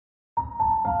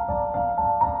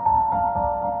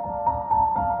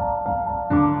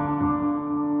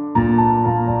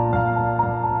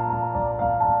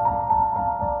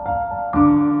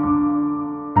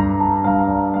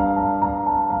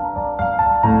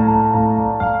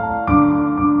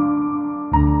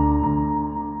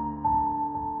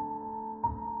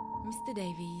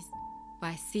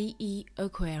C.E.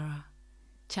 Okwara,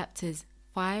 chapters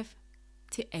 5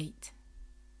 to 8.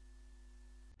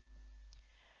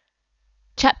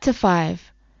 Chapter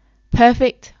 5.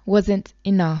 Perfect wasn't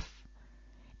enough.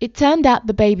 It turned out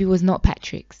the baby was not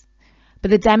Patrick's,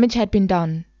 but the damage had been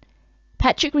done.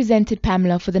 Patrick resented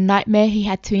Pamela for the nightmare he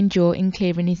had to endure in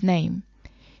clearing his name.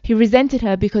 He resented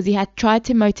her because he had tried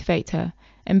to motivate her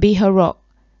and be her rock,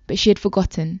 but she had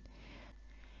forgotten.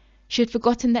 She had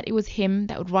forgotten that it was him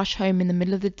that would rush home in the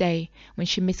middle of the day when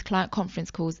she missed client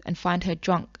conference calls and find her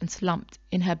drunk and slumped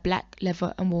in her black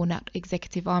leather and worn-out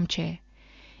executive armchair.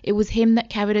 It was him that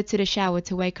carried her to the shower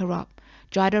to wake her up,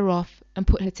 dried her off, and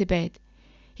put her to bed.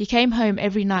 He came home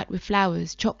every night with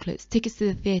flowers, chocolates, tickets to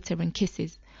the theatre, and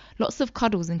kisses. Lots of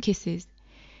cuddles and kisses.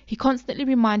 He constantly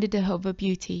reminded her of her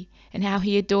beauty and how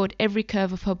he adored every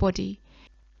curve of her body.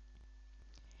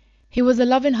 He was a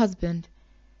loving husband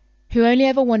who only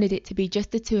ever wanted it to be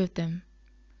just the two of them.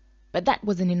 But that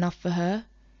wasn't enough for her.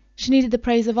 She needed the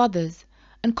praise of others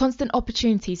and constant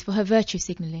opportunities for her virtue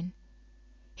signalling.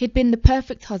 He'd been the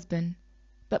perfect husband,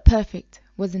 but perfect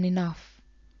wasn't enough.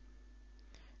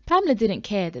 Pamela didn't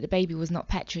care that the baby was not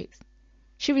Patrick's.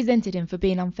 She resented him for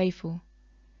being unfaithful.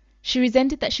 She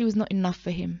resented that she was not enough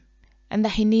for him, and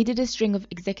that he needed a string of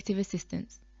executive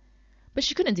assistants. But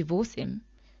she couldn't divorce him.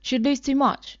 She would lose too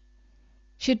much.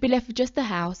 She would be left with just the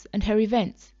house and her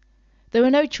events. There were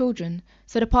no children,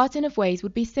 so the parting of ways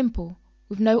would be simple,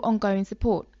 with no ongoing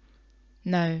support.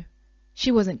 No,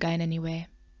 she wasn't going anywhere.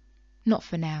 Not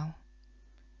for now.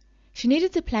 She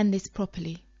needed to plan this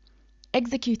properly,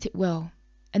 execute it well,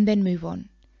 and then move on.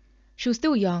 She was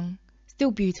still young, still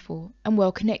beautiful, and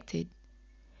well connected.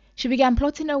 She began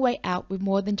plotting her way out with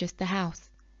more than just the house.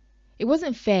 It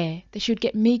wasn't fair that she would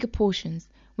get meagre portions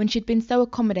when she had been so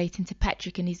accommodating to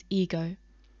Patrick and his ego.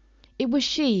 It was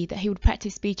she that he would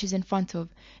practice speeches in front of,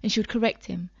 and she would correct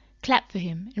him, clap for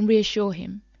him, and reassure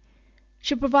him.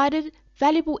 She provided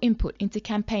valuable input into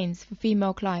campaigns for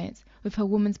female clients with her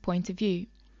woman's point of view.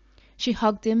 She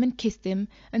hugged him and kissed him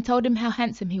and told him how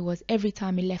handsome he was every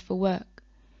time he left for work.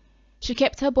 She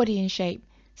kept her body in shape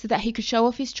so that he could show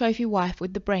off his trophy wife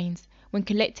with the brains when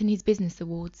collecting his business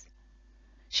awards.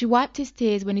 She wiped his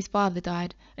tears when his father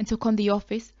died and took on the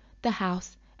office, the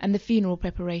house, and the funeral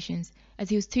preparations, as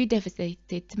he was too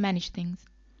devastated to manage things.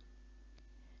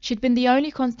 She'd been the only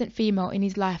constant female in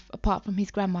his life apart from his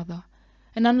grandmother,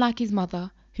 and unlike his mother,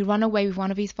 who ran away with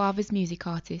one of his father's music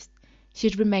artists, she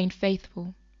had remained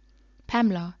faithful.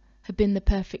 Pamela had been the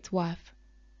perfect wife,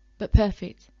 but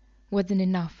perfect wasn't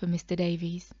enough for Mr.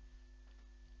 Davies.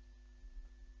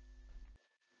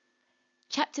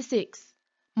 Chapter 6.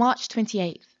 March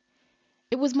 28th.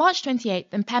 It was March 28th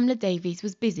and Pamela Davies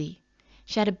was busy.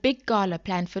 She had a big gala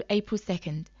planned for April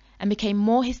 2nd and became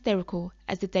more hysterical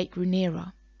as the date grew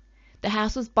nearer. The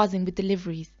house was buzzing with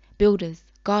deliveries, builders,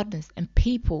 gardeners, and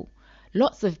people.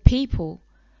 Lots of people.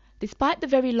 Despite the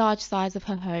very large size of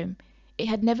her home, it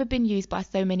had never been used by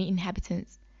so many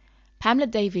inhabitants. Pamela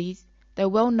Davies, though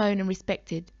well known and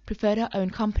respected, preferred her own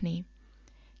company.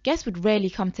 Guests would rarely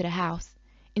come to the house.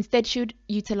 Instead, she would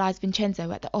utilize Vincenzo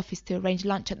at the office to arrange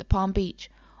lunch at the Palm Beach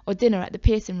or dinner at the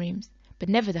Pearson Rooms, but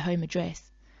never the home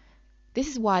address. This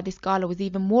is why this gala was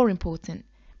even more important,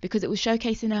 because it was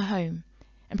showcasing her home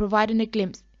and providing a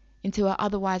glimpse into her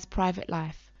otherwise private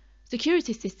life.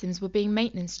 Security systems were being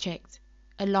maintenance checked,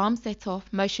 alarms set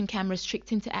off, motion cameras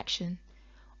tricked into action.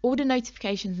 All the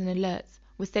notifications and alerts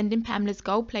were sending Pamela's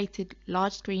gold-plated,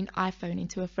 large-screen iPhone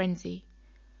into a frenzy.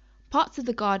 Parts of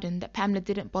the garden that Pamela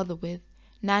didn't bother with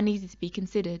now needed to be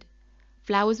considered.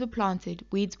 Flowers were planted,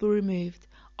 weeds were removed,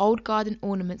 old garden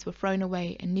ornaments were thrown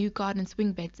away, and new garden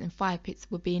swing beds and fire pits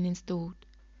were being installed.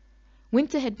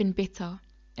 Winter had been bitter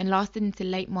and lasted until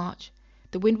late March.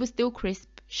 The wind was still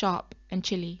crisp, sharp, and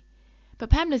chilly.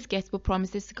 But Pamela's guests were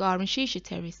promised a cigar and shisha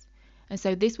terrace, and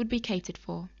so this would be catered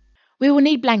for. "We will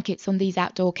need blankets on these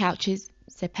outdoor couches,"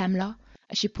 said Pamela,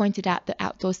 as she pointed out the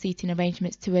outdoor seating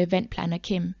arrangements to her event planner,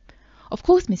 Kim. "Of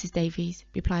course, Mrs. Davies,"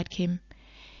 replied Kim.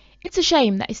 "It's a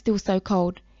shame that it's still so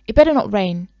cold. It better not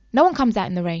rain. No one comes out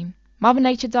in the rain. Mother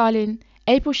Nature, darling,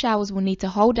 April showers will need to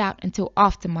hold out until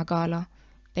after my gala."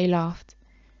 They laughed.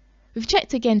 "We've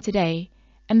checked again today,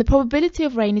 and the probability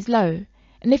of rain is low,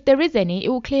 and if there is any, it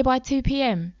will clear by 2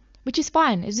 p.m, which is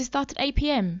fine, as we start at 8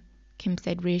 p.m, Kim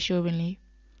said reassuringly.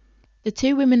 The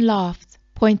two women laughed,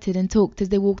 pointed, and talked as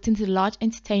they walked into the large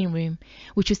entertaining room,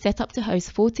 which was set up to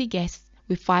host 40 guests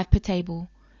with 5 per table.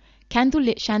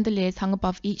 Candle-lit chandeliers hung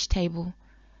above each table.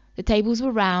 The tables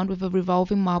were round with a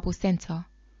revolving marble centre.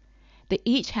 They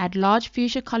each had large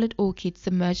fuchsia-coloured orchids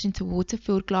submerged into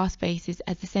water-filled glass vases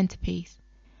as the centrepiece.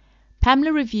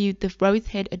 Pamela reviewed the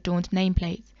rose-head-adorned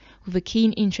nameplates, with a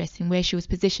keen interest in where she was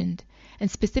positioned, and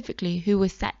specifically who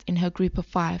was sat in her group of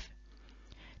 5.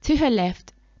 To her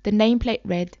left, the nameplate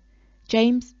read,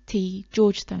 James T.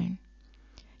 Georgestone.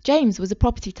 James was a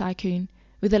property tycoon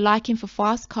with a liking for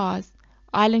fast cars,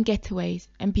 island getaways,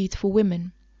 and beautiful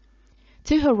women.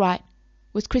 To her right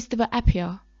was Christopher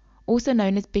Appiah, also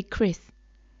known as Big Chris.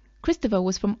 Christopher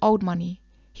was from old money.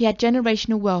 He had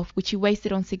generational wealth which he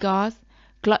wasted on cigars,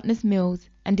 gluttonous meals,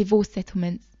 and divorce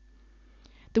settlements.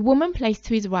 The woman placed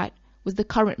to his right was the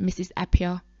current Mrs.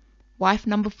 Appiah, wife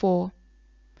number 4.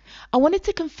 I wanted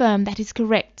to confirm that is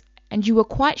correct, and you were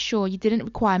quite sure you didn't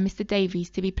require Mr. Davies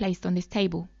to be placed on this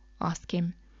table? Asked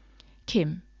Kim.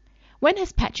 Kim, when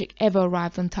has Patrick ever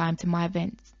arrived on time to my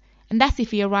events? And that's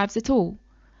if he arrives at all.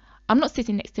 I'm not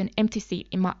sitting next to an empty seat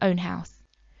in my own house.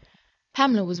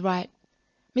 Pamela was right.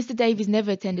 Mr. Davies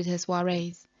never attended her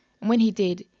soirees, and when he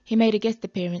did, he made a guest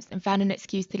appearance and found an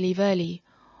excuse to leave early,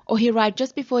 or he arrived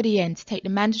just before the end to take the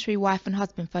mandatory wife and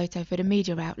husband photo for the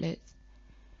media outlets.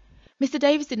 Mr.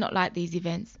 Davies did not like these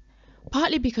events,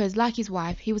 partly because, like his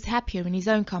wife, he was happier in his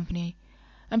own company,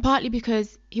 and partly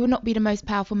because he would not be the most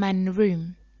powerful man in the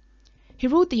room. He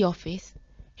ruled the office,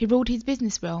 he ruled his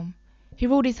business realm, he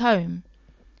ruled his home,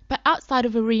 but outside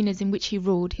of arenas in which he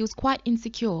ruled, he was quite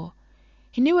insecure.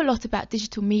 He knew a lot about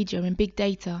digital media and big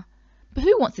data, but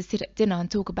who wants to sit at dinner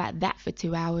and talk about that for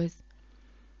 2 hours?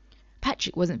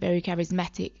 Patrick wasn't very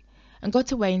charismatic and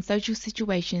got away in social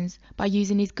situations by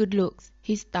using his good looks,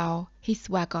 his style, his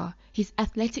swagger, his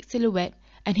athletic silhouette,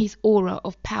 and his aura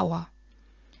of power.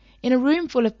 In a room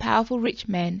full of powerful rich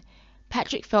men,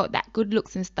 Patrick felt that good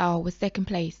looks and style was second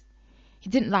place. He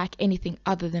didn't like anything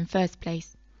other than first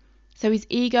place. So his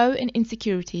ego and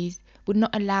insecurities would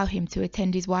not allow him to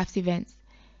attend his wife's events,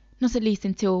 not at least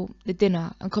until the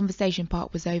dinner and conversation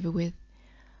part was over with.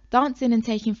 Dancing and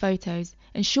taking photos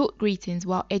and short greetings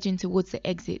while edging towards the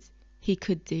exits he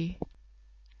could do.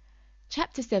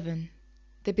 Chapter 7.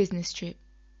 The Business Trip.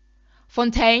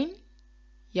 Fontaine!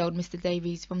 Yelled Mr.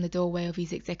 Davies from the doorway of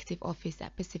his executive office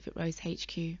at Pacific Rose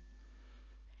HQ.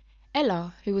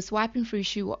 Ella, who was swiping through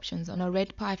shoe options on a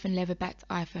red Python leather-backed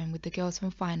iPhone with the girls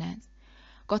from finance,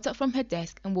 got up from her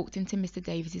desk and walked into Mr.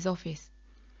 Davies's office.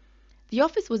 The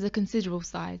office was a considerable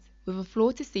size, with a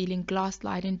floor-to-ceiling glass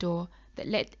sliding door that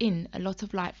let in a lot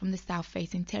of light from the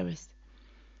south-facing terrace.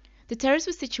 The terrace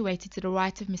was situated to the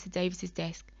right of Mr. Davies's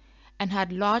desk and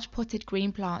had large potted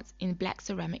green plants in black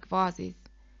ceramic vases.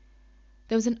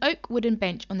 There was an oak wooden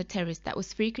bench on the terrace that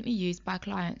was frequently used by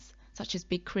clients, such as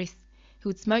Big Chris, who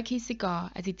would smoke his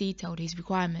cigar as he detailed his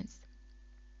requirements.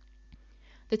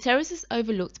 The terrace was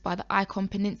overlooked by the Icon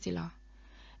Peninsula,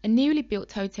 a newly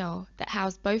built hotel that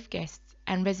housed both guests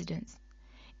and residents.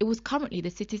 It was currently the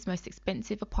city's most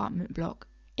expensive apartment block.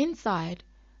 Inside,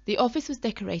 the office was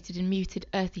decorated in muted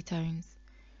earthy tones.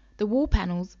 The wall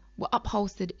panels were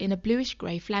upholstered in a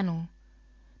bluish-grey flannel.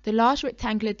 The large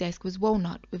rectangular desk was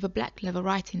walnut with a black leather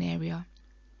writing area.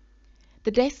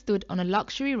 The desk stood on a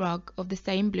luxury rug of the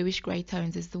same bluish-grey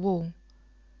tones as the wall.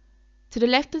 To the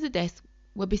left of the desk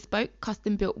were bespoke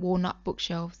custom-built walnut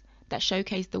bookshelves that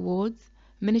showcased awards,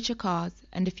 miniature cars,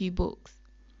 and a few books.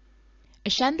 A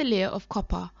chandelier of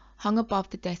copper hung above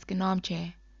the desk and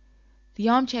armchair. The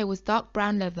armchair was dark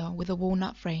brown leather with a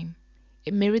walnut frame.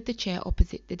 It mirrored the chair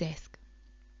opposite the desk.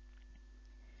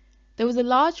 There was a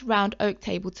large round oak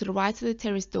table to the right of the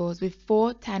terrace doors with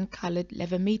 4 tan-coloured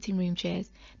leather meeting room chairs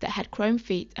that had chrome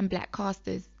feet and black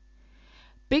casters.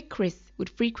 Big Chris would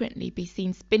frequently be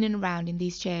seen spinning around in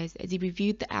these chairs as he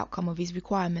reviewed the outcome of his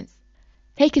requirements.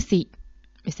 "Take a seat,"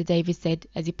 Mr. Davies said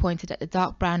as he pointed at the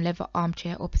dark brown leather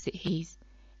armchair opposite his.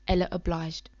 Ella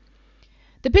obliged.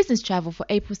 "The business travel for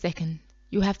April 2nd.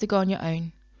 You'll have to go on your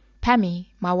own. Pammy,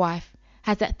 my wife,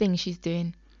 has that thing she's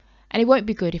doing, and it won't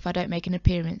be good if I don't make an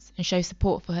appearance and show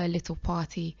support for her little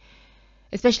party,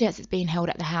 especially as it's being held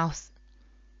at the house."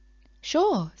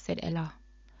 "Sure," said Ella.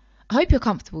 "I hope you're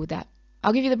comfortable with that.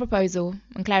 I'll give you the proposal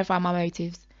and clarify my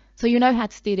motives, so you know how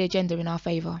to steer the agenda in our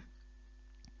favour."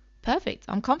 "Perfect,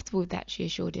 I'm comfortable with that," she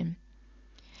assured him.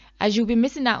 "As you'll be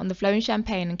missing out on the flowing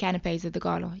champagne and canapes of the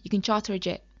gala, you can charter a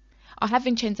jet. I'll have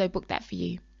Vincenzo book that for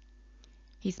you."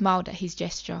 He smiled at his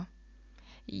gesture.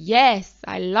 "Yes,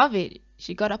 I love it."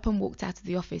 She got up and walked out of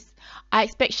the office. "I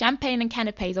expect champagne and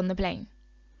canapes on the plane."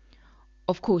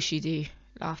 "Of course you do,"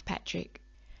 laughed Patrick.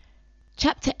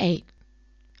 Chapter 8.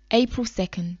 April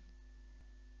 2nd.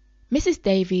 Mrs.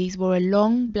 Davies wore a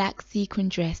long black sequin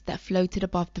dress that floated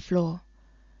above the floor.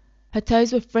 Her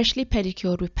toes were freshly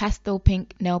pedicured with pastel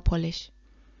pink nail polish.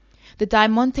 The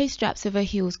diamante straps of her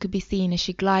heels could be seen as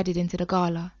she glided into the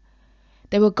gala.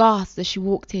 There were gasps as she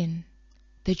walked in.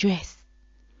 The dress.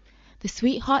 The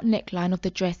sweetheart neckline of the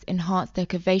dress enhanced her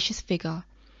curvaceous figure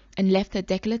and left her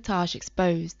décolletage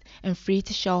exposed and free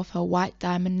to show off her white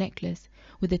diamond necklace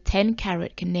with a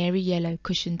 10-carat canary yellow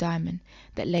cushioned diamond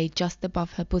that lay just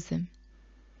above her bosom.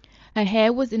 Her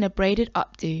hair was in a braided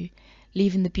updo,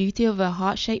 leaving the beauty of her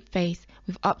heart-shaped face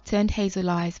with upturned hazel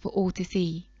eyes for all to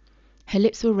see. Her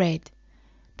lips were red.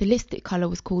 The lipstick colour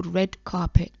was called red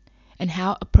carpet, and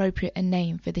how appropriate a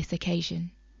name for this occasion.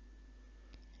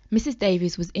 Mrs.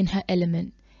 Davies was in her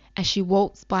element as she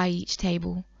waltzed by each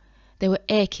table. There were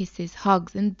air kisses,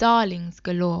 hugs, and darlings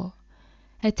galore.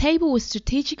 Her table was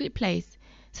strategically placed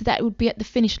so that it would be at the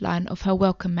finish line of her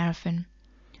welcome marathon.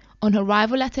 On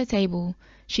arrival at her table,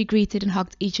 she greeted and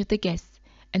hugged each of the guests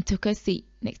and took her seat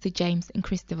next to James and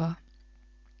Christopher.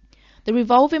 The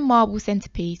revolving marble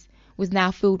centerpiece was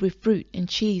now filled with fruit and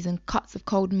cheese and cuts of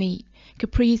cold meat,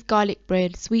 caprese garlic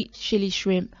bread, sweet chili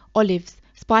shrimp, olives,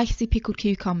 spicy pickled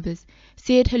cucumbers,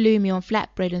 seared halloumi on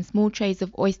flatbread, and small trays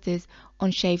of oysters on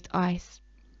shaved ice.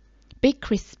 Big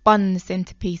Chris spun the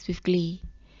centerpiece with glee.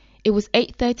 It was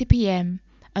 8:30 p.m.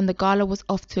 and the gala was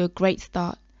off to a great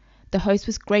start. The host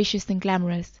was gracious and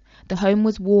glamorous. The home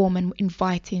was warm and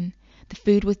inviting. The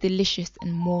food was delicious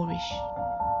and Moorish.